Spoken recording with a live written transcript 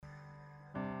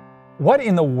What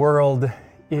in the world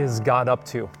is God up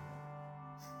to?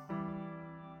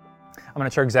 I'm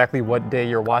not sure exactly what day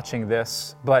you're watching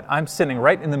this, but I'm sitting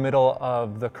right in the middle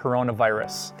of the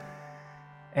coronavirus.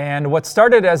 And what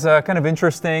started as a kind of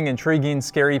interesting, intriguing,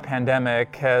 scary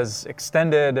pandemic has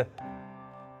extended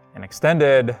and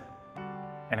extended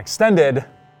and extended.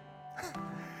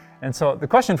 And so the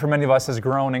question for many of us has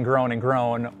grown and grown and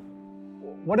grown.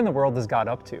 What in the world is God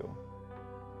up to?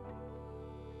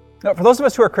 Now, for those of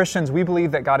us who are Christians, we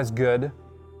believe that God is good,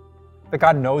 that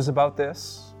God knows about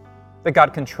this, that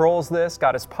God controls this,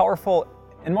 God is powerful,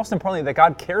 and most importantly, that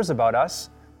God cares about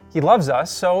us. He loves us,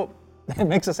 so it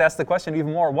makes us ask the question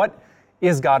even more, what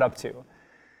is God up to?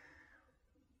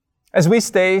 As we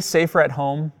stay safer at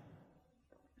home,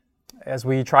 as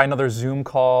we try another Zoom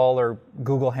call or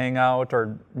Google Hangout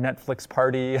or Netflix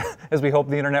party, as we hope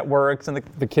the internet works and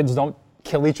the kids don't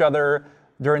kill each other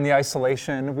during the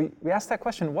isolation, we ask that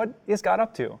question, what is God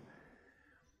up to?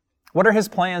 What are his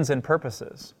plans and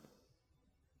purposes?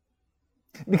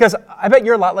 Because I bet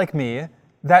you're a lot like me,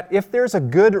 that if there's a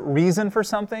good reason for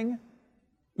something,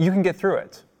 you can get through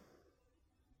it.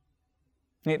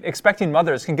 Expecting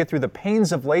mothers can get through the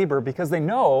pains of labor because they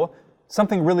know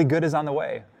something really good is on the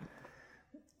way.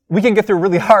 We can get through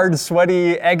really hard,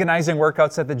 sweaty, agonizing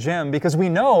workouts at the gym because we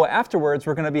know afterwards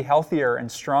we're going to be healthier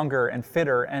and stronger and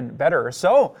fitter and better.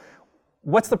 So,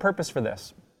 what's the purpose for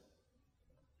this?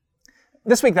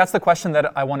 This week, that's the question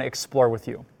that I want to explore with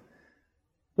you.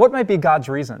 What might be God's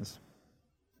reasons?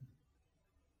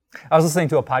 I was listening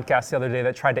to a podcast the other day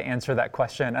that tried to answer that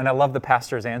question, and I love the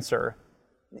pastor's answer.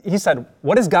 He said,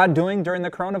 what is God doing during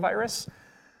the coronavirus?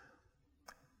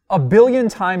 1 billion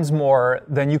times more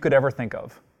than you could ever think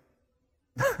of.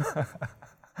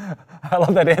 I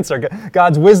love that answer.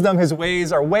 God's wisdom, his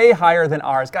ways are way higher than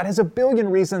ours. God has 1 billion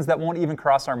reasons that won't even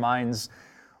cross our minds,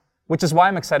 which is why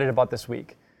I'm excited about this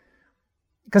week.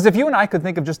 Because if you and I could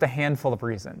think of just a handful of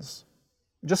reasons,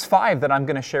 just 5 that I'm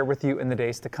going to share with you in the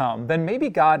days to come, then maybe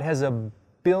God has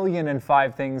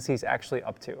 1,000,000,005 things he's actually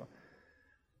up to.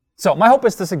 So my hope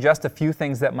is to suggest a few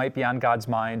things that might be on God's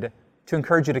mind to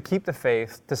encourage you to keep the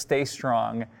faith, to stay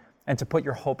strong, and to put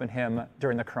your hope in him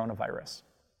during the coronavirus.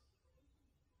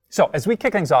 So as we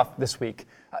kick things off this week,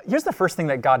 here's the first thing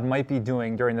that God might be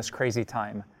doing during this crazy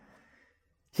time.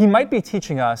 He might be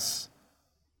teaching us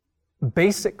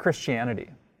basic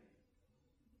Christianity.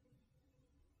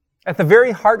 At the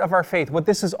very heart of our faith, what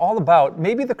this is all about,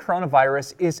 maybe the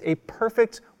coronavirus is a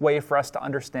perfect way for us to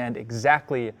understand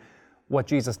exactly what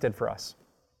Jesus did for us.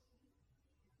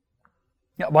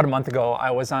 About a month ago,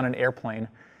 I was on an airplane.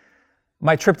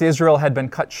 My trip to Israel had been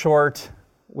cut short.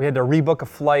 We had to rebook a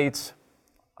flight.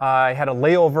 I had a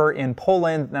layover in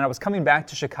Poland, and I was coming back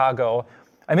to Chicago.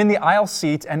 I'm in the aisle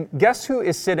seat, and guess who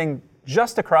is sitting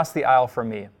just across the aisle from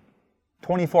me?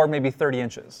 24, maybe 30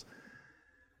 inches.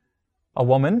 A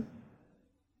woman,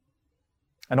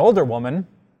 an older woman,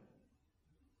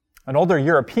 an older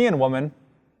European woman,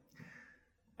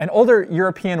 an older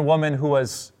European woman who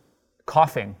was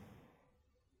coughing.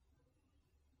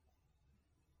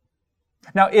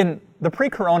 Now, in the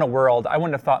pre-corona world, I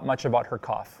wouldn't have thought much about her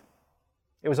cough.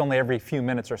 It was only every few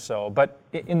minutes or so. But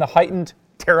in the heightened,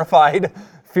 terrified,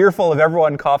 fearful of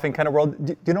everyone coughing kind of world,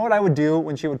 do you know what I would do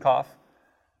when she would cough?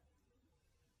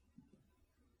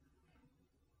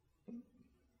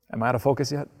 Am I out of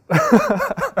focus yet?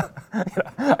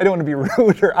 I don't want to be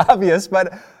rude or obvious,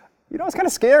 but I was kind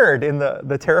of scared in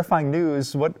the terrifying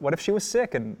news. What if she was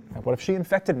sick? And what if she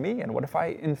infected me? And what if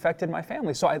I infected my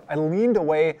family? So I leaned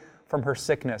away from her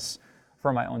sickness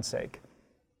for my own sake.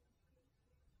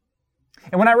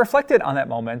 And when I reflected on that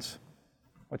moment,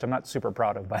 which I'm not super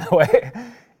proud of, by the way,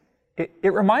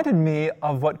 it reminded me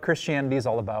of what Christianity is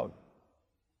all about,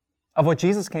 of what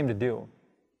Jesus came to do.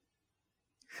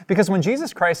 Because when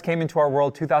Jesus Christ came into our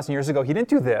world 2,000 years ago, he didn't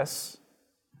do this.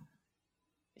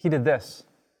 He did this.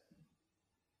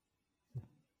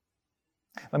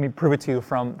 Let me prove it to you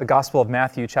from the Gospel of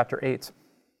Matthew, chapter 8.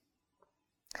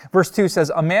 Verse 2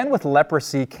 says, "A man with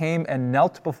leprosy came and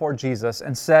knelt before Jesus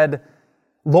and said,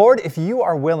 'Lord, if you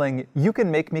are willing, you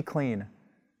can make me clean.'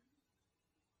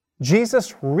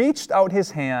 Jesus reached out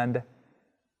his hand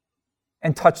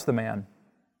and touched the man.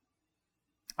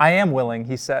 'I am willing,'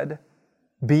 he said.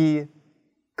 'Be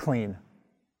clean.'"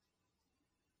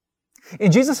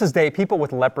 In Jesus' day, people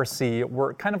with leprosy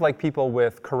were kind of like people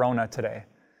with corona today.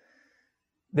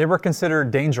 They were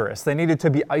considered dangerous. They needed to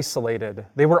be isolated.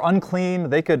 They were unclean.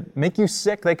 They could make you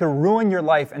sick. They could ruin your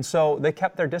life. And so they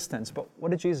kept their distance. But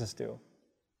what did Jesus do?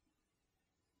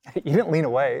 He didn't lean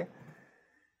away.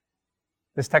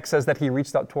 This text says that he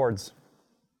reached out towards.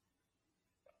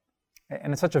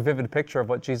 And it's such a vivid picture of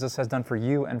what Jesus has done for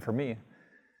you and for me. I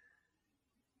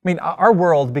mean, our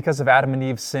world, because of Adam and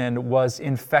Eve's sin, was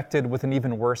infected with an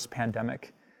even worse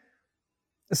pandemic.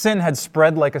 Sin had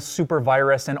spread like a super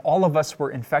virus, and all of us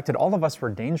were infected. All of us were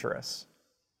dangerous.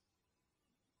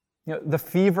 The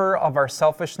fever of our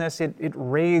selfishness, it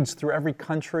raged through every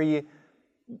country,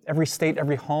 every state,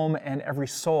 every home, and every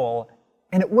soul.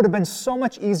 And it would have been so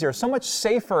much easier, so much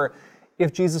safer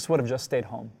if Jesus would have just stayed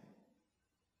home.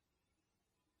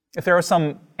 If there was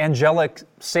some angelic,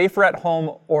 safer at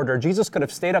home order, Jesus could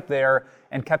have stayed up there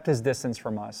and kept his distance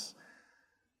from us.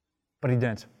 But he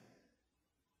didn't.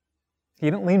 He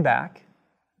didn't lean back.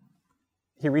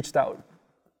 He reached out.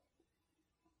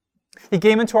 He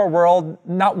came into our world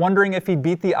not wondering if he'd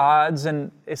beat the odds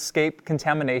and escape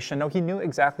contamination. No, he knew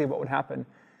exactly what would happen.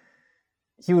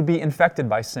 He would be infected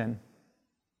by sin.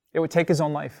 It would take his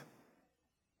own life.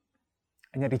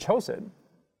 And yet he chose it.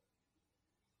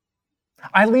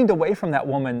 I leaned away from that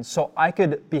woman so I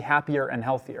could be happier and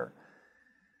healthier.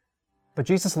 But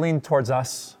Jesus leaned towards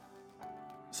us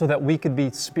so that we could be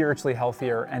spiritually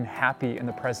healthier and happy in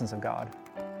the presence of God.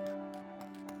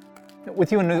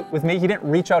 With you and with me, he didn't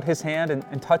reach out his hand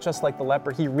and touch us like the leper.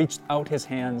 He reached out his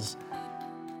hands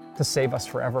to save us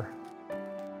forever.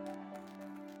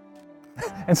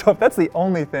 And so if that's the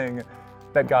only thing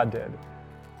that God did,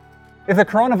 if the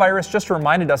coronavirus just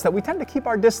reminded us that we tend to keep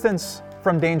our distance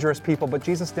from dangerous people, but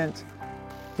Jesus didn't.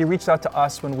 He reached out to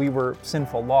us when we were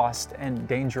sinful, lost, and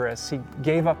dangerous. He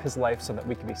gave up his life so that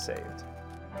we could be saved.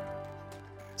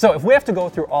 So if we have to go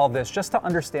through all this just to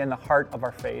understand the heart of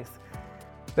our faith,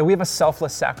 that we have a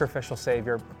selfless, sacrificial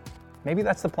Savior, maybe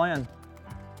that's the plan.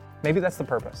 Maybe that's the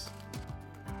purpose.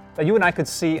 That you and I could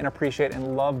see and appreciate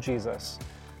and love Jesus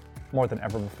more than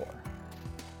ever before.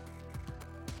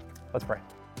 Let's pray.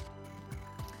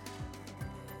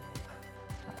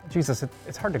 Jesus,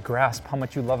 it's hard to grasp how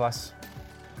much you love us.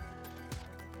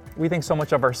 We think so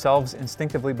much of ourselves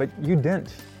instinctively, but you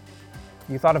didn't.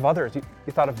 You thought of others.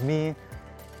 You thought of me.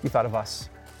 You thought of us.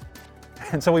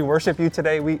 And so we worship you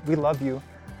today. We love you.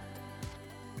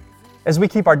 As we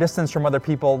keep our distance from other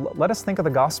people, let us think of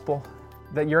the gospel,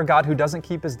 that you're a God who doesn't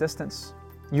keep his distance.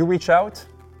 You reach out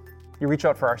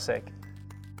for our sake.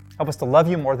 Help us to love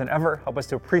you more than ever. Help us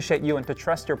to appreciate you and to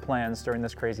trust your plans during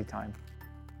this crazy time.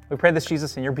 We pray this,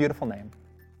 Jesus, in your beautiful name.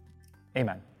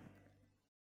 Amen.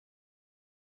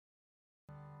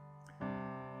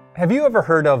 Have you ever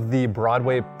heard of the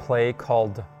Broadway play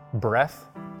called Breath?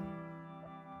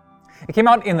 It came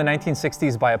out in the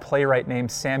 1960s by a playwright named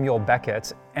Samuel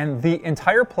Beckett, and the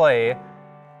entire play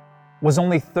was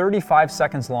only 35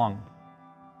 seconds long.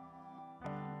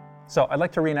 So I'd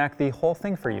like to reenact the whole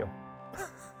thing for you.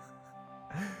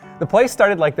 The play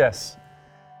started like this.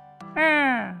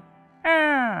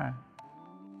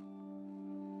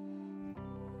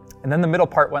 And then the middle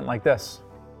part went like this.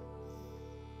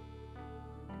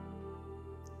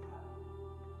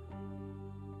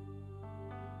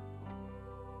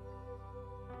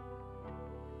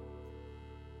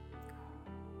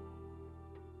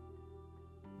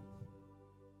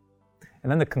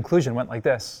 And then the conclusion went like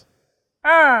this.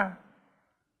 And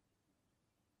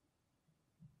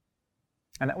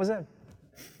that was it.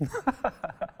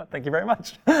 Thank you very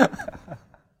much. Do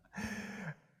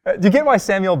you get why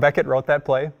Samuel Beckett wrote that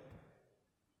play?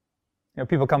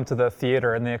 People come to the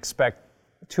theater and they expect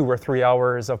 2 or 3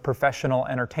 hours of professional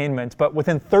entertainment, but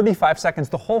within 35 seconds,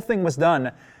 the whole thing was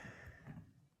done.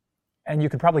 And you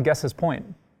could probably guess his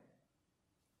point.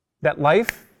 That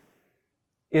life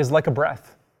is like a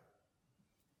breath.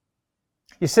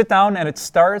 You sit down and it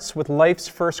starts with life's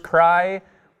first cry,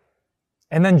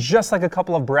 and then just like a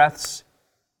couple of breaths,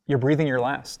 you're breathing your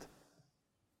last.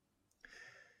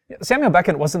 Samuel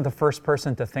Beckett wasn't the first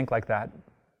person to think like that.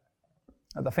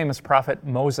 The famous prophet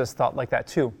Moses thought like that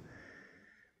too.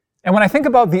 And when I think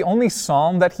about the only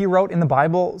psalm that he wrote in the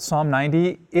Bible, Psalm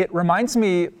 90, it reminds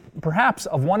me perhaps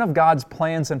of one of God's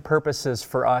plans and purposes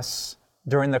for us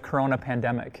during the corona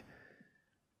pandemic.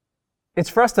 It's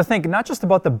for us to think not just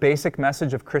about the basic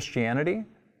message of Christianity,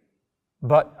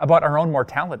 but about our own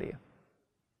mortality.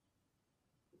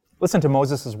 Listen to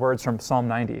Moses' words from Psalm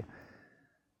 90.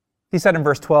 He said in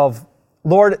verse 12,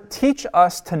 "Lord, teach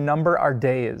us to number our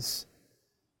days,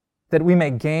 that we may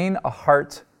gain a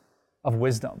heart of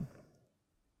wisdom."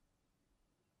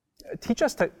 Teach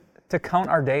us to count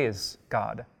our days,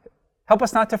 God. Help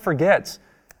us not to forget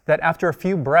that after a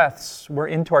few breaths, we're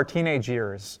into our teenage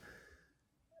years,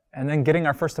 and then getting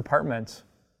our first apartment,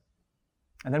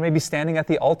 and then maybe standing at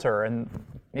the altar, and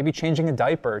maybe changing a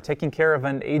diaper, taking care of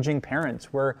an aging parent.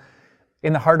 We're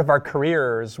in the heart of our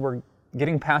careers. We're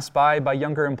getting passed by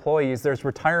younger employees. There's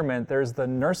retirement. There's the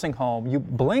nursing home. You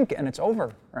blink and it's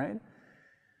over, right?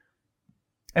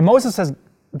 And Moses says,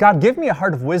 God, give me a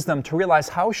heart of wisdom to realize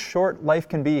how short life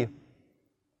can be.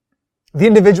 The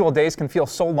individual days can feel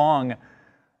so long,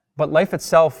 but life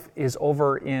itself is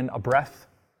over in a breath.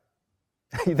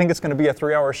 You think it's going to be a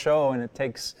 3-hour show, and it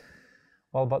takes,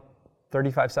 well, about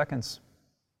 35 seconds.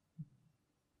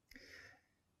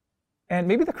 And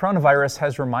maybe the coronavirus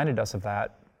has reminded us of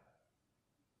that.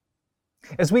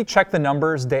 As we check the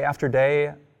numbers day after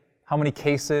day, how many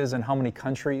cases in how many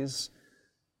countries,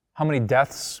 how many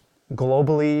deaths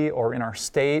globally or in our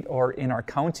state or in our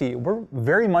county, we're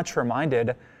very much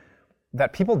reminded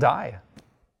that people die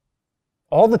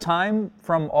all the time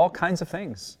from all kinds of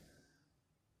things.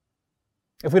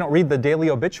 If we don't read the daily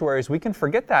obituaries, we can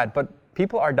forget that, but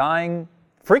people are dying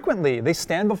frequently. They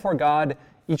stand before God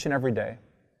each and every day.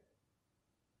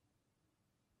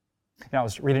 I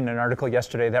was reading an article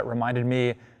yesterday that reminded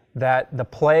me that the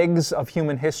plagues of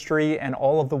human history and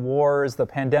all of the wars, the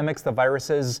pandemics, the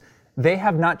viruses, they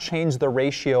have not changed the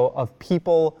ratio of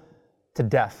people to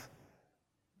death.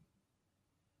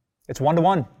 It's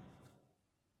 1-to-1,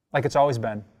 like it's always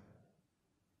been.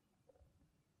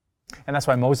 And that's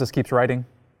why Moses keeps writing.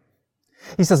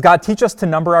 He says, God, teach us to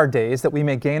number our days that we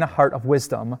may gain a heart of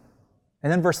wisdom.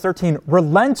 And then verse 13,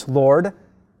 relent, Lord.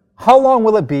 How long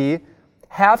will it be?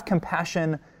 Have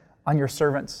compassion on your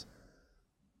servants.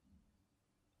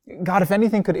 God, if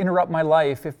anything could interrupt my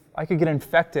life, if I could get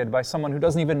infected by someone who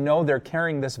doesn't even know they're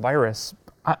carrying this virus,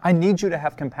 I need you to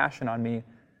have compassion on me.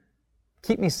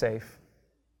 Keep me safe.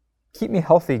 Keep me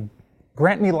healthy.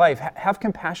 Grant me life. Have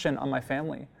compassion on my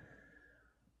family.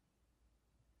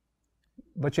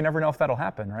 But you never know if that'll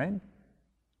happen, right?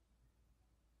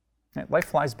 Life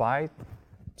flies by.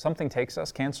 Something takes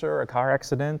us, cancer, a car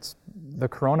accident, the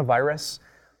coronavirus.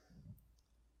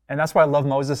 And that's why I love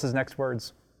Moses' next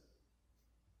words.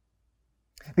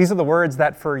 These are the words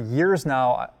that for years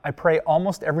now, I pray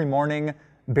almost every morning,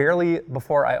 barely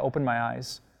before I open my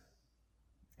eyes.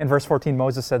 In verse 14,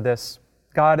 Moses said this,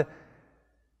 God,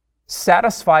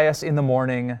 satisfy us in the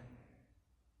morning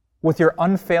with your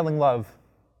unfailing love,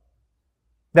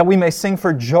 that we may sing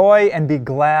for joy and be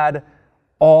glad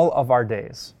all of our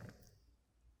days.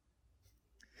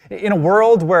 In a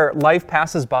world where life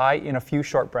passes by in a few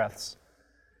short breaths,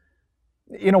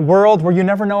 in a world where you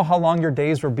never know how long your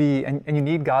days will be and you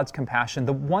need God's compassion,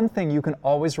 the one thing you can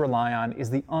always rely on is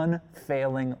the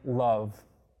unfailing love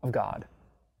of God.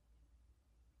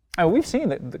 We've seen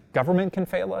that the government can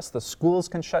fail us, the schools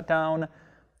can shut down,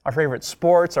 our favorite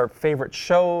sports, our favorite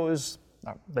shows,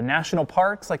 the national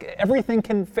parks, like everything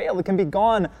can fail. It can be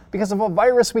gone because of a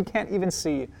virus we can't even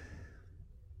see.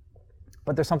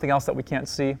 But there's something else that we can't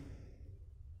see,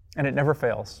 and it never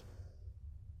fails.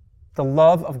 The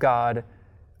love of God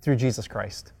through Jesus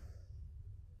Christ.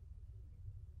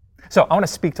 So I want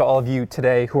to speak to all of you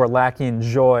today who are lacking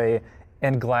joy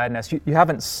and gladness. You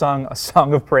haven't sung a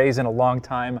song of praise in a long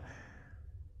time.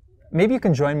 Maybe you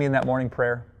can join me in that morning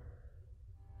prayer.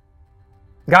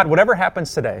 God, whatever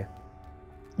happens today,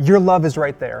 your love is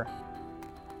right there.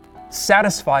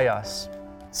 Satisfy us.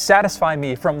 Satisfy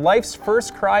me. From life's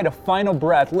first cry to final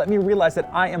breath, let me realize that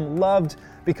I am loved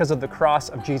because of the cross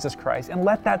of Jesus Christ. And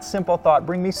let that simple thought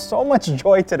bring me so much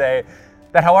joy today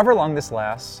that however long this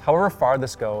lasts, however far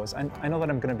this goes, I know that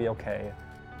I'm going to be okay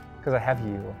because I have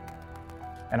you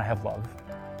and I have love.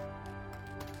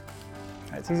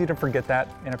 It's easy to forget that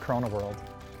in a corona world.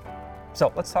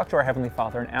 So let's talk to our Heavenly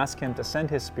Father and ask Him to send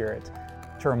His Spirit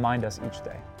to remind us each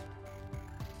day.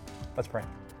 Let's pray.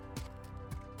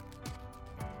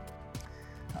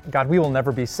 God, we will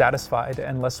never be satisfied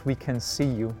unless we can see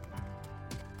you.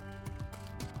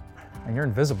 And you're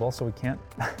invisible, so we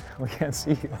can't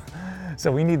see you.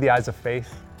 So we need the eyes of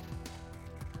faith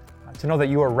to know that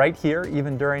you are right here,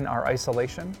 even during our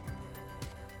isolation,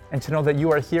 and to know that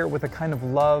you are here with a kind of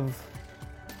love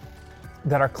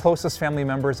that our closest family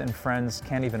members and friends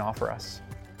can't even offer us.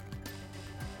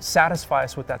 Satisfy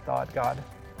us with that thought, God.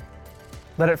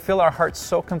 Let it fill our hearts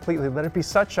so completely. Let it be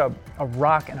such a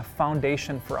rock and a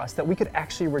foundation for us that we could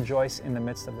actually rejoice in the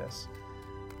midst of this.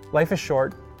 Life is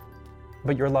short,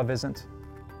 but your love isn't.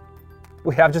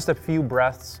 We have just a few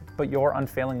breaths, but your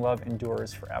unfailing love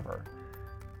endures forever.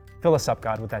 Fill us up,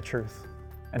 God, with that truth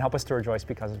and help us to rejoice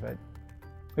because of it.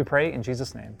 We pray in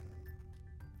Jesus' name.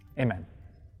 Amen.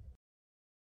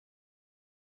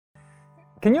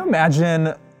 Can you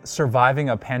imagine surviving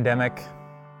a pandemic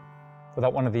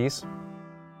without one of these?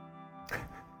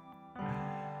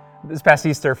 This past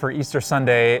Easter, for Easter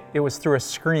Sunday, it was through a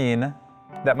screen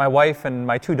that my wife and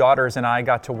my 2 daughters and I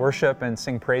got to worship and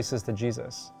sing praises to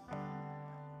Jesus.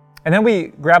 And then we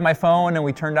grabbed my phone and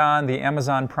we turned on the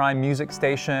Amazon Prime music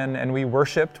station and we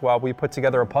worshiped while we put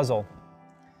together a puzzle.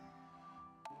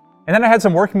 And then I had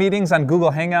some work meetings on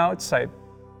Google Hangouts. I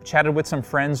chatted with some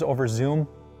friends over Zoom.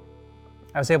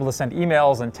 I was able to send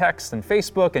emails and texts and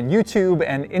Facebook and YouTube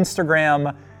and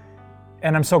Instagram,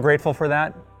 and I'm so grateful for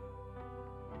that.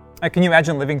 Can you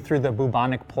imagine living through the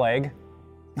bubonic plague?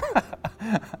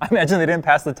 I imagine they didn't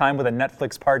pass the time with a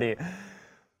Netflix party.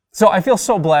 So I feel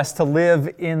so blessed to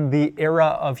live in the era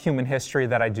of human history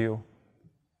that I do.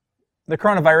 The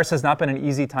coronavirus has not been an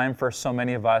easy time for so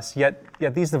many of us, yet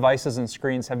these devices and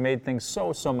screens have made things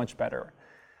so much better.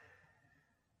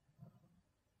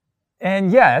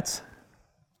 And yet,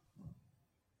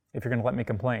 if you're going to let me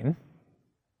complain,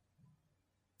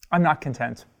 I'm not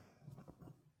content.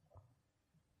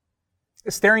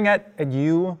 Staring at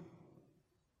you,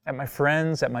 at my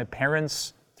friends, at my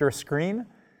parents through a screen,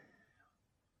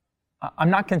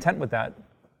 I'm not content with that.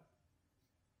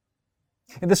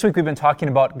 And this week we've been talking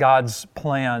about God's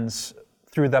plans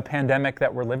through the pandemic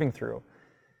that we're living through.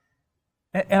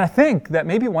 And I think that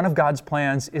maybe one of God's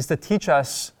plans is to teach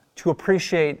us to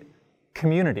appreciate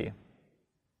community.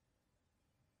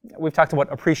 We've talked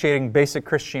about appreciating basic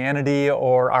Christianity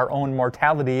or our own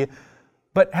mortality,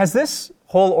 but has this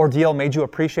whole ordeal made you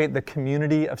appreciate the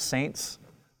community of saints,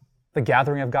 the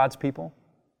gathering of God's people?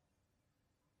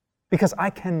 Because I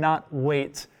cannot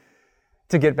wait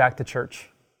to get back to church.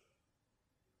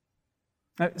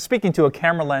 Speaking to a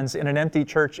camera lens in an empty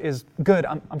church is good.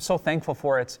 I'm so thankful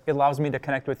for it. It allows me to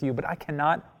connect with you, but I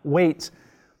cannot wait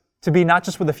to be not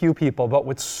just with a few people, but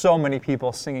with so many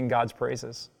people singing God's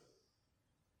praises.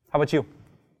 How about you?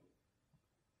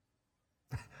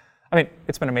 I mean,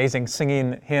 it's been amazing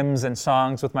singing hymns and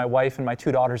songs with my wife and my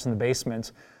 2 daughters in the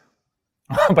basement,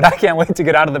 but I can't wait to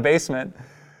get out of the basement.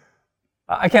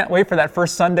 I can't wait for that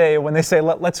first Sunday when they say,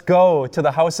 let's go to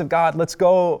the house of God. Let's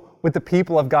go with the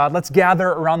people of God. Let's gather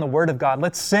around the Word of God.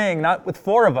 Let's sing, not with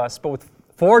 4 of us, but with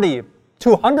 40,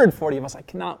 240 of us. I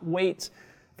cannot wait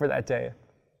for that day.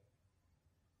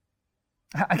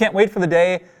 I can't wait for the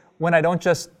day when I don't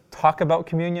just talk about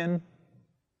communion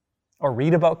or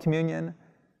read about communion,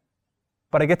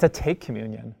 but I get to take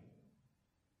communion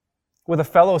with a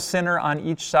fellow sinner on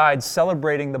each side,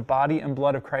 celebrating the body and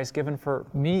blood of Christ given for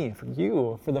me, for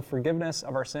you, for the forgiveness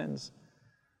of our sins.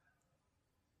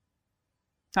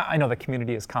 I know the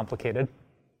community is complicated.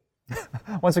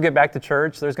 Once we get back to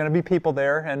church, there's going to be people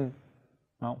there, and,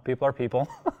 well, people are people.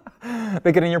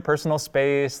 They get in your personal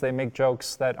space, they make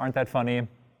jokes that aren't that funny.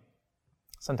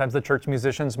 Sometimes the church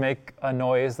musicians make a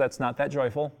noise that's not that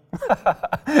joyful.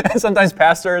 And sometimes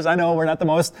pastors, I know we're not the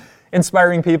most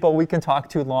inspiring people, we can talk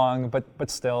too long, but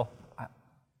still,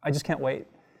 I just can't wait.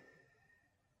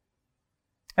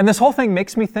 And this whole thing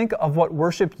makes me think of what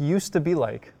worship used to be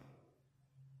like.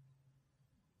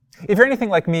 If you're anything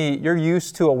like me, you're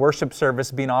used to a worship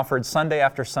service being offered Sunday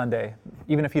after Sunday,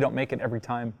 even if you don't make it every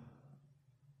time.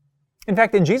 In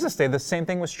fact, in Jesus' day, the same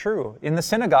thing was true. In the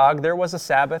synagogue, there was a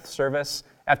Sabbath service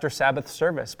after Sabbath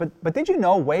service. But did you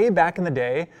know way back in the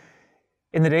day,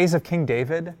 in the days of King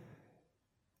David,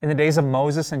 in the days of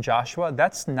Moses and Joshua,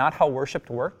 that's not how worship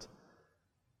worked?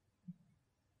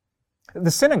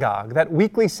 The synagogue, that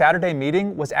weekly Saturday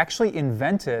meeting, was actually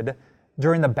invented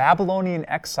during the Babylonian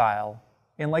exile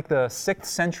in like the 6th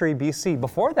century BC.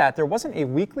 Before that, there wasn't a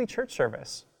weekly church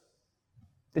service.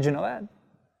 Did you know that?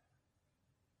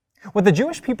 What the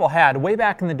Jewish people had way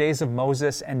back in the days of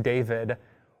Moses and David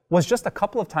was just a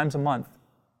couple of times a month.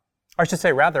 Or I should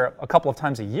say, rather, a couple of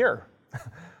times a year.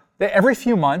 Every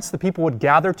few months, the people would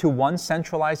gather to one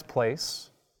centralized place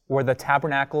where the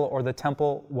tabernacle or the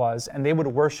temple was, and they would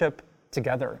worship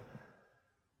together.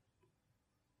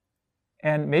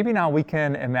 And maybe now we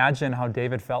can imagine how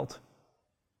David felt.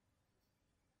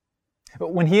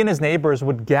 But when he and his neighbors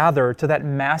would gather to that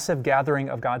massive gathering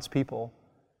of God's people,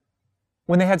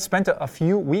 when they had spent a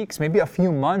few weeks, maybe a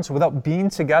few months without being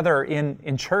together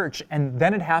in church, and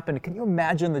then it happened, can you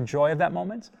imagine the joy of that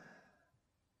moment?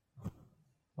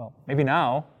 Well, maybe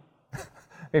now.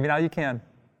 Maybe now you can.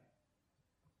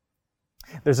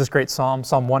 There's this great psalm,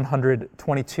 Psalm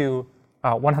 122,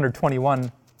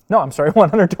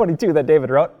 122 that David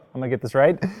wrote. I'm going to get this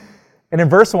right. And in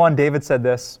verse 1, David said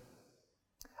this,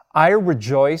 I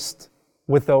rejoiced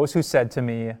with those who said to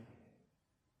me,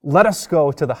 let us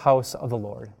go to the house of the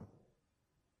Lord.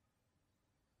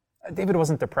 David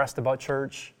wasn't depressed about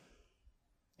church.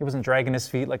 He wasn't dragging his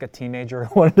feet like a teenager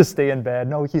who wanted to stay in bed.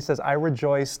 No, he says, I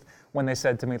rejoiced when they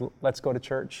said to me, let's go to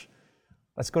church.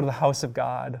 Let's go to the house of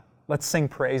God. Let's sing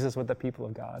praises with the people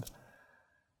of God.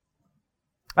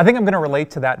 I think I'm going to relate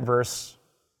to that verse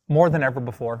more than ever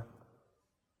before.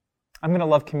 I'm going to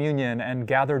love communion and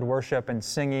gathered worship and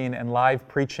singing and live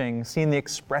preaching, seeing the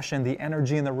expression, the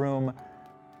energy in the room,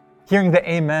 hearing the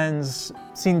amens,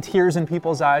 seeing tears in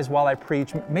people's eyes while I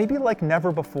preach. Maybe like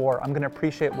never before, I'm going to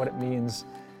appreciate what it means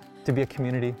to be a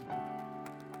community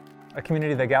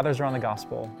that gathers around the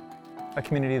gospel, a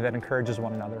community that encourages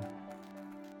one another.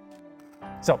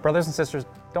 So, brothers and sisters,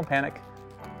 don't panic.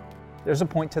 There's a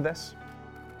point to this,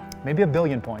 maybe a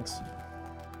billion points.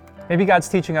 Maybe God's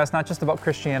teaching us not just about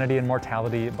Christianity and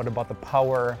mortality, but about the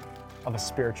power of a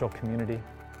spiritual community.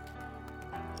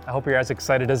 I hope you're as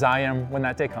excited as I am when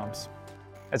that day comes,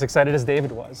 as excited as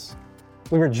David was.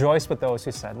 We rejoice with those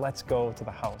who said, let's go to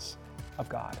the house of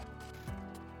God.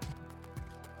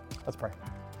 Let's pray.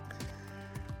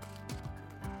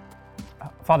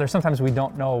 Father, sometimes we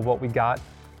don't know what we got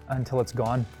until it's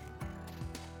gone.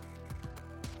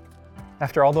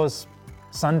 After all those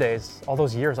Sundays, all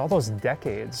those years, all those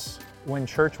decades when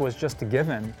church was just a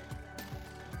given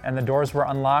and the doors were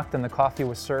unlocked and the coffee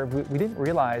was served, we didn't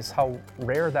realize how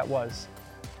rare that was.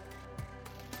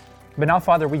 But now,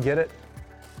 Father, we get it.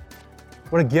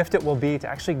 What a gift it will be to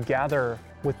actually gather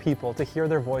with people, to hear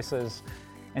their voices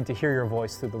and to hear your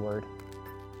voice through the word.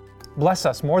 Bless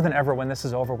us more than ever when this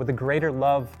is over with a greater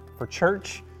love for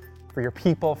church, for your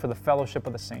people, for the fellowship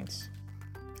of the saints.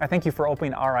 I thank you for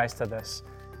opening our eyes to this,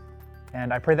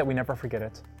 and I pray that we never forget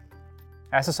it.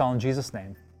 I ask this all in Jesus'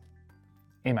 name.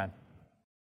 Amen.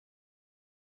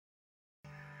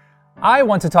 I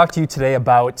want to talk to you today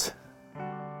about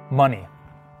money.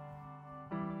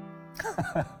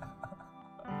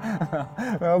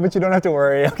 Well, but you don't have to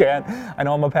worry, okay? I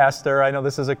know I'm a pastor. I know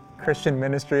this is a Christian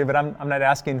ministry, but I'm not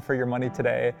asking for your money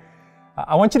today.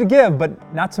 I want you to give,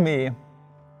 but not to me.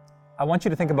 I want you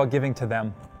to think about giving to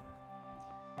them.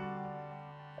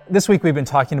 This week we've been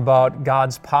talking about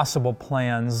God's possible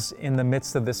plans in the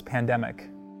midst of this pandemic.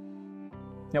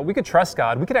 You know, we could trust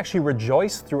God. We could actually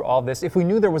rejoice through all this if we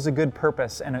knew there was a good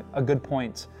purpose and a good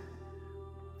point.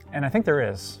 And I think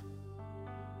there is.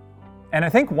 And I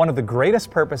think one of the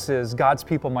greatest purposes God's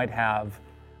people might have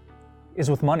is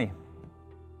with money.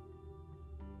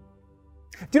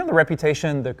 Do you know the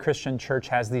reputation the Christian church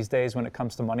has these days when it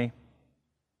comes to money?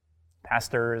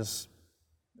 Pastors,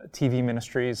 TV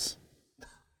ministries.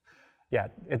 Yeah,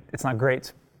 it's not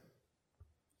great.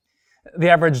 The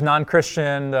average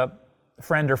non-Christian, the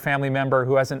friend or family member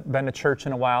who hasn't been to church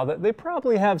in a while, they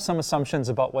probably have some assumptions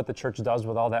about what the church does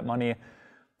with all that money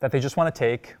that they just want to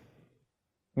take.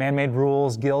 Man-made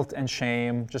rules, guilt, and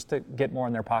shame, just to get more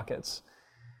in their pockets.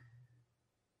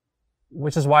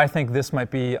 Which is why I think this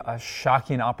might be a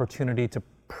shocking opportunity to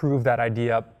prove that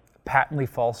idea patently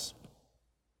false.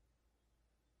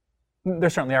 There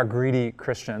certainly are greedy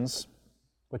Christians,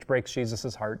 which breaks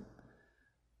Jesus' heart.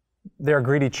 There are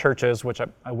greedy churches, which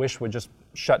I wish would just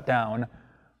shut down.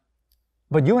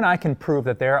 But you and I can prove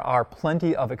that there are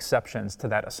plenty of exceptions to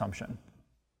that assumption.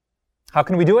 How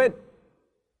can we do it?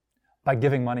 By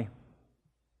giving money.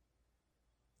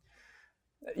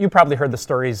 You probably heard the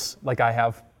stories like I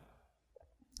have.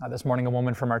 This morning, a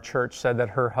woman from our church said that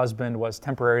her husband was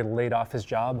temporarily laid off his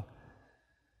job.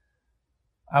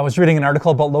 I was reading an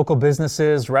article about local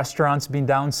businesses, restaurants being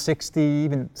down 60,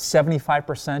 even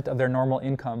 75% of their normal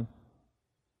income.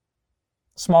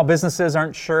 Small businesses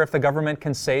aren't sure if the government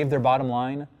can save their bottom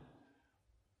line.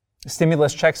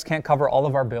 Stimulus checks can't cover all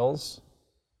of our bills.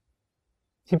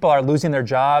 People are losing their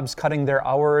jobs, cutting their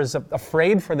hours,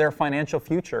 afraid for their financial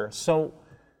future. So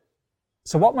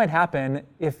what might happen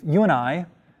if you and I,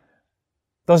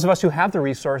 those of us who have the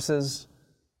resources,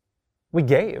 we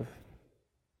gave?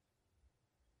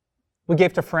 We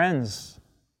gave to friends,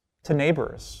 to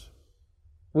neighbors.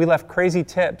 We left crazy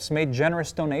tips, made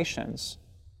generous donations.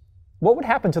 What would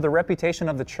happen to the reputation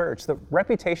of the church, the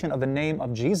reputation of the name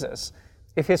of Jesus,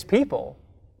 if his people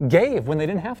gave when they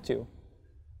didn't have to?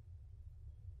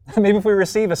 Maybe if we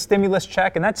receive a stimulus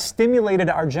check and that stimulated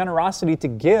our generosity to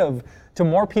give to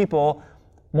more people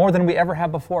more than we ever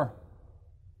have before.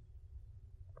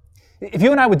 If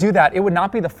you and I would do that, it would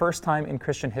not be the first time in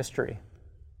Christian history.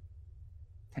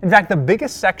 In fact, the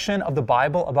biggest section of the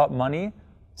Bible about money,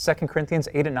 2 Corinthians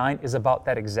 8 and 9, is about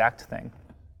that exact thing.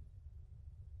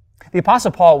 The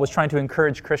Apostle Paul was trying to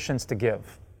encourage Christians to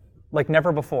give, like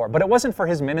never before. But it wasn't for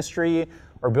his ministry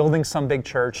or building some big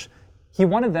church. He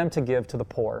wanted them to give to the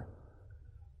poor.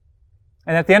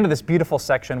 And at the end of this beautiful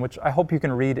section, which I hope you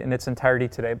can read in its entirety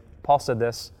today, Paul said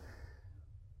this: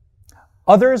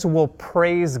 "Others will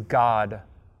praise God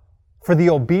for the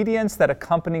obedience that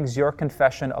accompanies your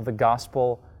confession of the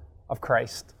gospel of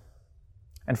Christ,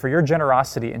 and for your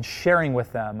generosity in sharing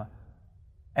with them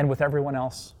and with everyone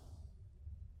else."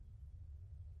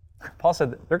 Paul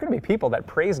said there are going to be people that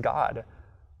praise God,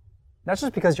 not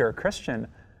just because you're a Christian,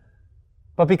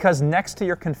 but because next to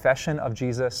your confession of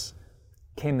Jesus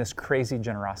came this crazy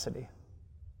generosity.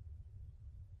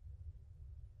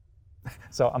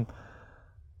 So I'm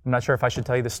not sure if I should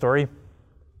tell you this story.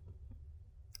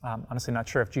 I'm honestly not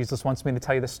sure if Jesus wants me to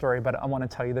tell you this story, but I want to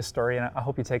tell you this story, and I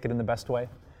hope you take it in the best way.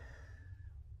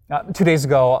 2 days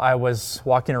ago, I was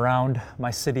walking around my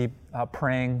city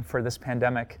praying for this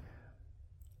pandemic,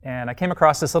 and I came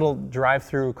across this little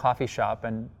drive-through coffee shop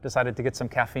and decided to get some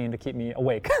caffeine to keep me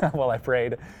awake while I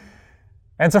prayed.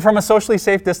 And so from a socially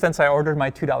safe distance, I ordered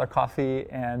my $2 coffee,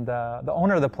 and the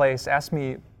owner of the place asked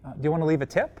me, do you want to leave a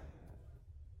tip?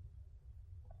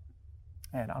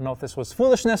 And I don't know if this was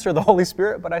foolishness or the Holy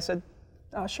Spirit, but I said,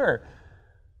 sure.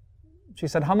 She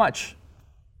said, how much?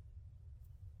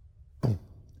 Boom.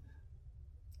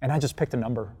 And I just picked a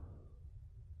number,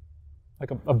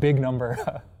 like a big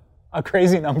number, a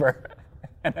crazy number.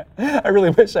 And I really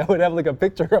wish I would have like a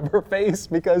picture of her face,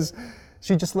 because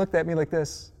she just looked at me like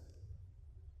this.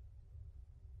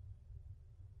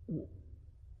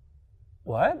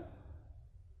 What?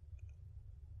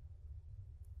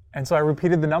 And so I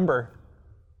repeated the number.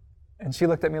 And she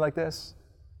looked at me like this.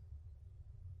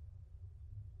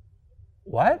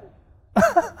 What?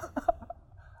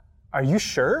 Are you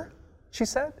sure? She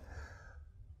said.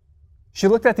 She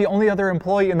looked at the only other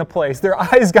employee in the place. Their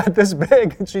eyes got this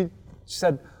big. And she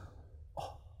said,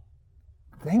 oh,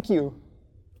 thank you.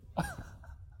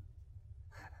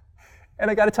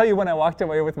 And I got to tell you, when I walked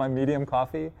away with my medium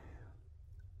coffee,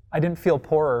 I didn't feel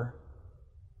poorer.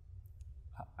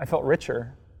 I felt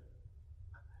richer.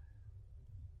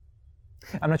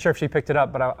 I'm not sure if she picked it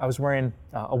up, but I was wearing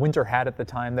a winter hat at the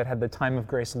time that had the Time of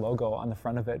Grace logo on the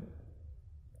front of it.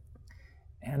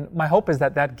 And my hope is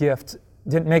that that gift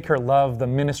didn't make her love the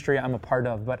ministry I'm a part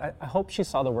of, but I hope she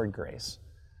saw the word grace.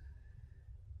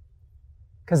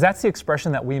 Because that's the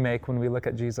expression that we make when we look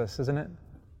at Jesus, isn't it?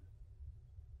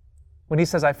 When he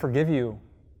says, I forgive you,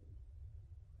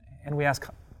 and we ask,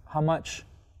 how much?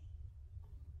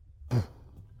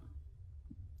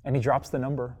 And he drops the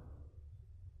number.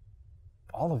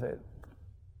 All of it.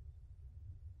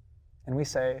 And we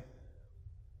say,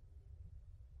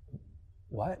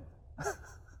 what?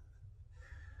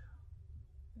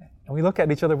 And we look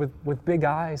at each other with big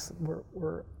eyes.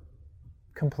 We're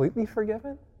completely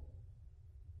forgiven?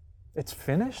 It's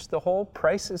finished? The whole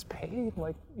price is paid?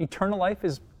 Like eternal life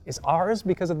is ours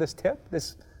because of this tip,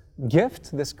 this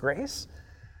gift, this grace?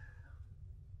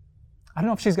 I don't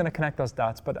know if she's going to connect those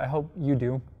dots, but I hope you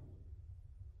do.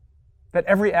 That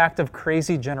every act of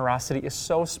crazy generosity is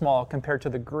so small compared to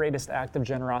the greatest act of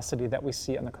generosity that we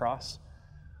see on the cross.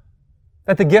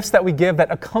 That the gifts that we give that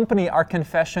accompany our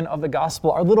confession of the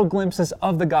gospel are little glimpses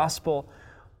of the gospel,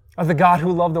 of the God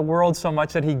who loved the world so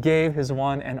much that he gave his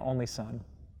one and only Son.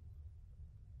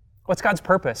 What's God's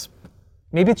purpose?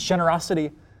 Maybe it's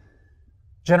generosity.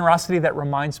 Generosity that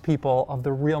reminds people of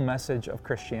the real message of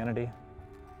Christianity.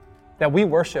 That we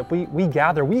worship, we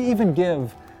gather, we even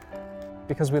give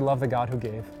because we love the God who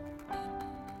gave.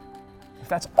 If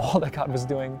that's all that God was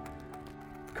doing,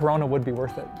 Corona would be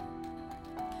worth it.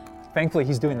 Thankfully,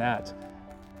 he's doing that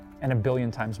and a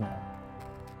billion times more.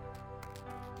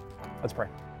 Let's pray.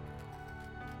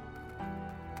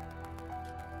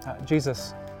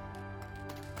 Jesus,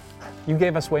 you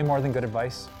gave us way more than good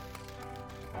advice.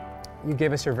 You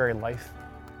gave us your very life.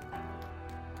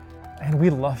 And we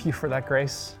love you for that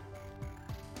grace.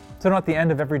 So at the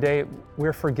end of every day,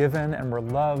 we're forgiven and we're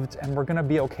loved and we're going to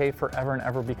be okay forever and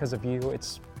ever because of you.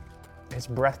 It's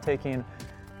breathtaking,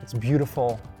 it's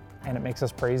beautiful, and it makes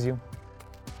us praise you.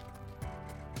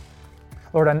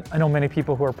 Lord, I know many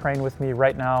people who are praying with me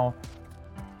right now,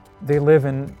 they live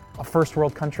in a first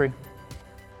world country.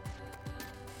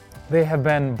 They have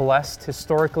been blessed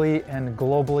historically and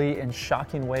globally in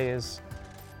shocking ways.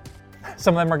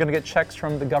 Some of them are going to get checks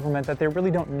from the government that they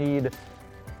really don't need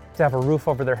to have a roof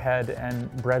over their head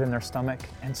and bread in their stomach.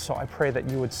 And so I pray that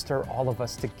you would stir all of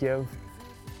us to give.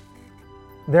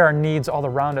 There are needs all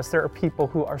around us. There are people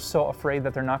who are so afraid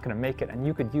that they're not going to make it, and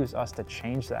you could use us to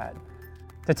change that,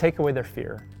 to take away their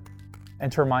fear, and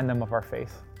to remind them of our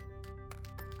faith.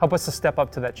 Help us to step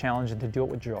up to that challenge and to do it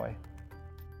with joy.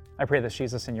 I pray this,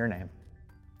 Jesus, in your name.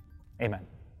 Amen.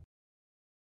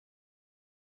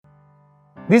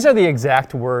 These are the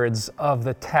exact words of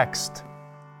the text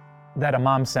that a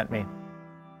mom sent me.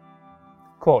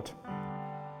 Quote,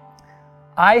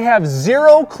 I have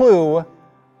zero clue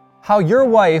how your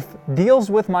wife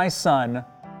deals with my son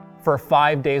for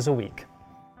 5 days a week.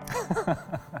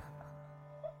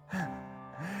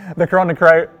 The corona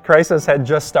crisis had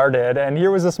just started, and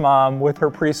here was this mom with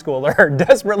her preschooler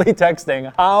desperately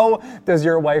texting, "How does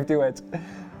your wife do it?"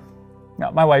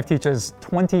 Now, my wife teaches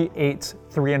 28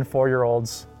 3- and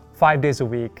 4-year-olds 5 days a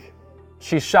week.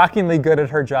 She's shockingly good at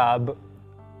her job,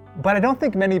 but I don't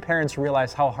think many parents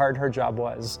realize how hard her job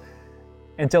was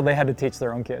until they had to teach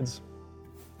their own kids.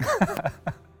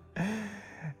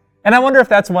 And I wonder if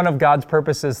that's one of God's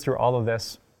purposes through all of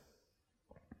this.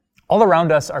 All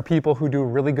around us are people who do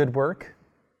really good work,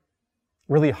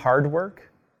 really hard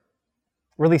work,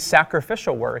 really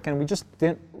sacrificial work, and we just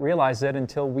didn't realize it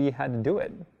until we had to do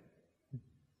it.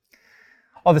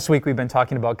 All this week we've been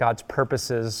talking about God's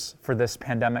purposes for this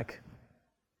pandemic.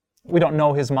 We don't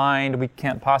know His mind, we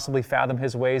can't possibly fathom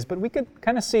His ways, but we could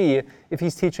kind of see if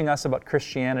He's teaching us about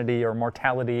Christianity or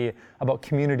mortality, about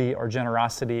community or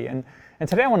generosity. And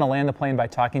today I want to land the plane by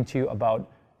talking to you about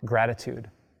gratitude.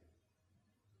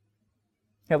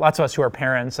 You know, lots of us who are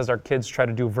parents, as our kids try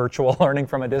to do virtual learning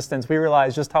from a distance, we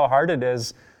realize just how hard it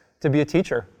is to be a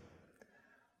teacher.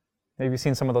 Maybe you've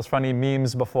seen some of those funny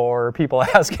memes before, people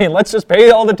asking, let's just pay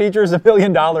all the teachers $1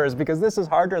 billion because this is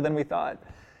harder than we thought.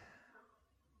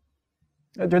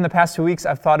 During the past 2 weeks,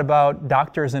 I've thought about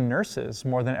doctors and nurses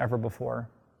more than ever before.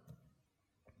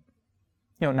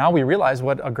 You know, now we realize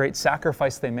what a great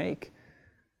sacrifice they make,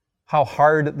 how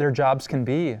hard their jobs can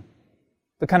be,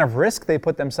 the kind of risk they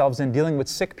put themselves in dealing with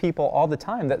sick people all the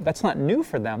time. That's not new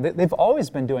for them. They've always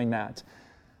been doing that.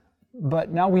 But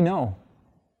now we know.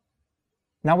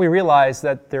 Now we realize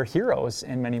that they're heroes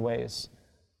in many ways.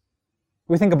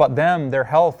 We think about them, their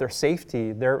health, their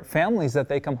safety, their families that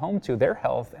they come home to, their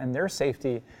health and their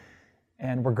safety,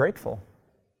 and we're grateful.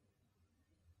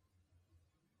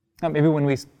 Now, maybe when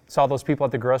we saw those people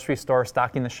at the grocery store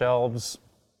stocking the shelves,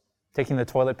 taking the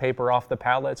toilet paper off the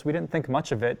pallets, we didn't think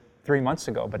much of it 3 months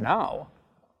ago, but now,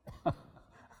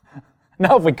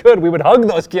 if we could, we would hug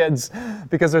those kids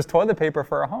because there's toilet paper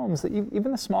for our homes.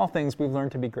 Even the small things we've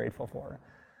learned to be grateful for.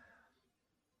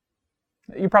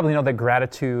 You probably know that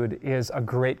gratitude is a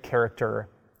great character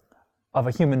of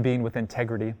a human being with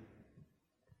integrity.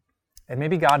 And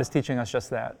maybe God is teaching us just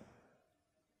that.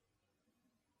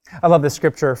 I love this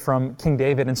scripture from King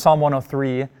David. In Psalm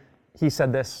 103, he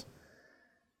said this,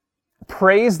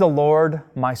 "Praise the Lord,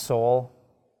 my soul,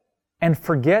 and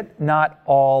forget not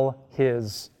all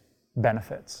His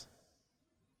benefits."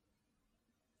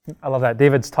 I love that.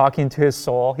 David's talking to his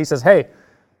soul. He says, hey,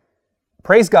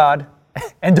 praise God,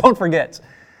 and don't forget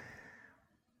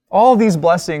all these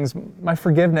blessings, my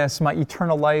forgiveness, my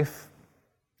eternal life.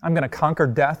 I'm going to conquer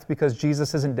death because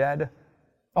Jesus isn't dead.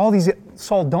 All these,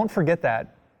 soul, don't forget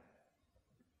that.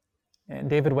 And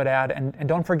David would add, and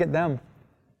don't forget them.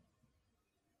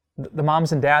 The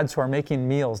moms and dads who are making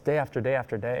meals day after day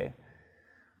after day.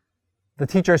 The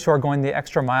teachers who are going the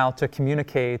extra mile to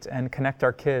communicate and connect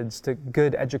our kids to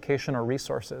good educational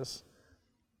resources.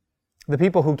 The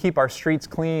people who keep our streets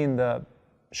clean, the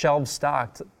shelves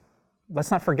stocked,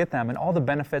 let's not forget them and all the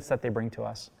benefits that they bring to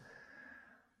us.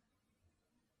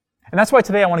 And that's why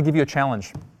today I want to give you a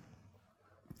challenge.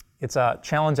 It's a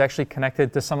challenge actually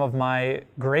connected to some of my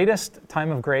greatest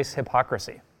time of grace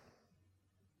hypocrisy.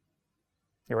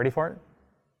 You ready for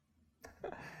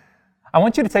it? I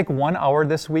want you to take 1 hour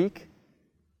this week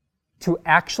to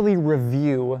actually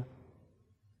review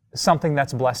something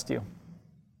that's blessed you.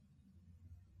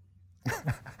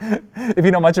 If you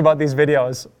know much about these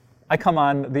videos, I come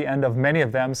on the end of many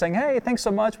of them saying, hey, thanks so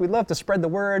much. We'd love to spread the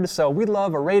word. So we'd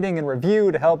love a rating and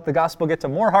review to help the gospel get to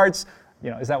more hearts.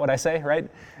 You know, is that what I say, right?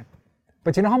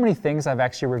 But do you know how many things I've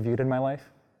actually reviewed in my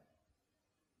life?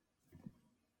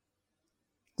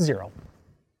 0.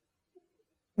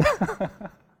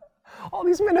 All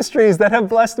these ministries that have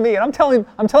blessed me, and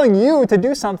I'm telling you to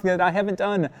do something that I haven't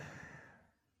done.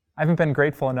 I haven't been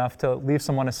grateful enough to leave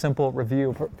someone a simple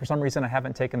review. For some reason, I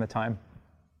haven't taken the time.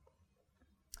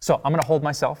 So I'm going to hold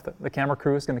myself. The camera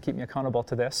crew is going to keep me accountable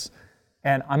to this.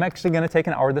 And I'm actually going to take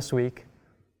an hour this week.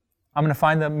 I'm going to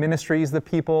find the ministries, the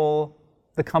people,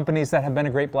 the companies that have been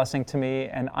a great blessing to me,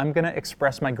 and I'm going to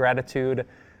express my gratitude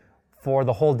for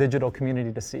the whole digital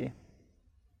community to see.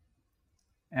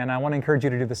 And I want to encourage you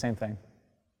to do the same thing.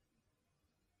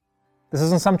 This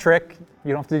isn't some trick.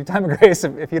 You don't have to do time of grace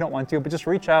if you don't want to, but just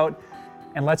reach out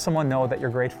and let someone know that you're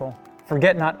grateful.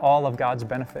 Forget not all of God's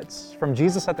benefits from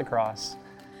Jesus at the cross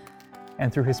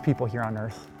and through His people here on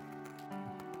earth.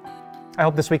 I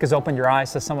hope this week has opened your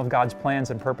eyes to some of God's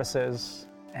plans and purposes,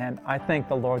 and I thank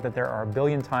the Lord that there are 1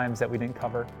 billion times that we didn't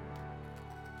cover.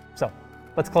 So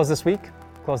let's close this week,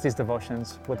 close these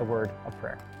devotions with a word of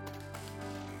prayer.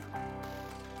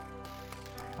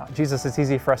 Jesus, it's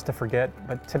easy for us to forget,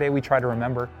 but today we try to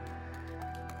remember.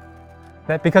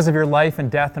 That because of your life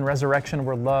and death and resurrection,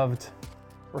 we're loved,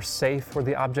 we're safe, we're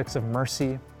the objects of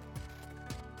mercy.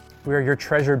 We are your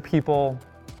treasured people.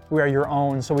 We are your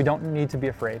own, so we don't need to be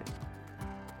afraid.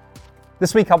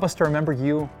 This week, help us to remember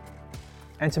you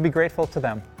and to be grateful to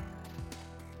them.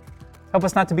 Help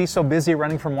us not to be so busy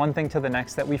running from one thing to the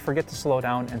next that we forget to slow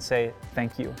down and say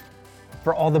thank you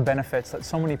for all the benefits that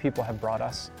so many people have brought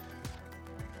us.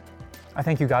 I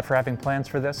thank you, God, for having plans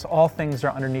for this. All things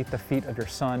are underneath the feet of your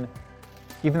Son,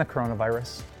 even the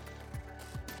coronavirus.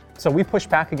 So we push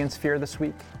back against fear this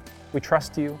week. We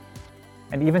trust you.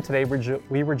 And even today,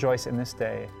 we rejoice in this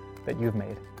day that you've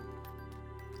made.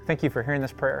 Thank you for hearing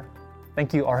this prayer.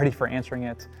 Thank you already for answering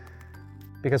it,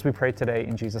 because we pray today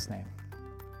in Jesus' name.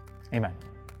 Amen.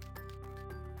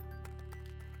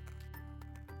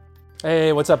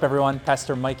 Hey, what's up, everyone?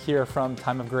 Pastor Mike here from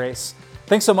Time of Grace.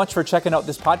 Thanks so much for checking out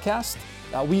this podcast.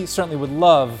 We certainly would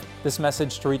love this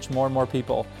message to reach more and more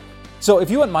people. So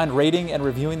if you wouldn't mind rating and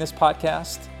reviewing this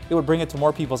podcast, it would bring it to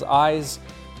more people's eyes,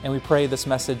 and we pray this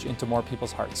message into more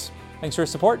people's hearts. Thanks for your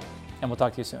support, and we'll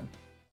talk to you soon.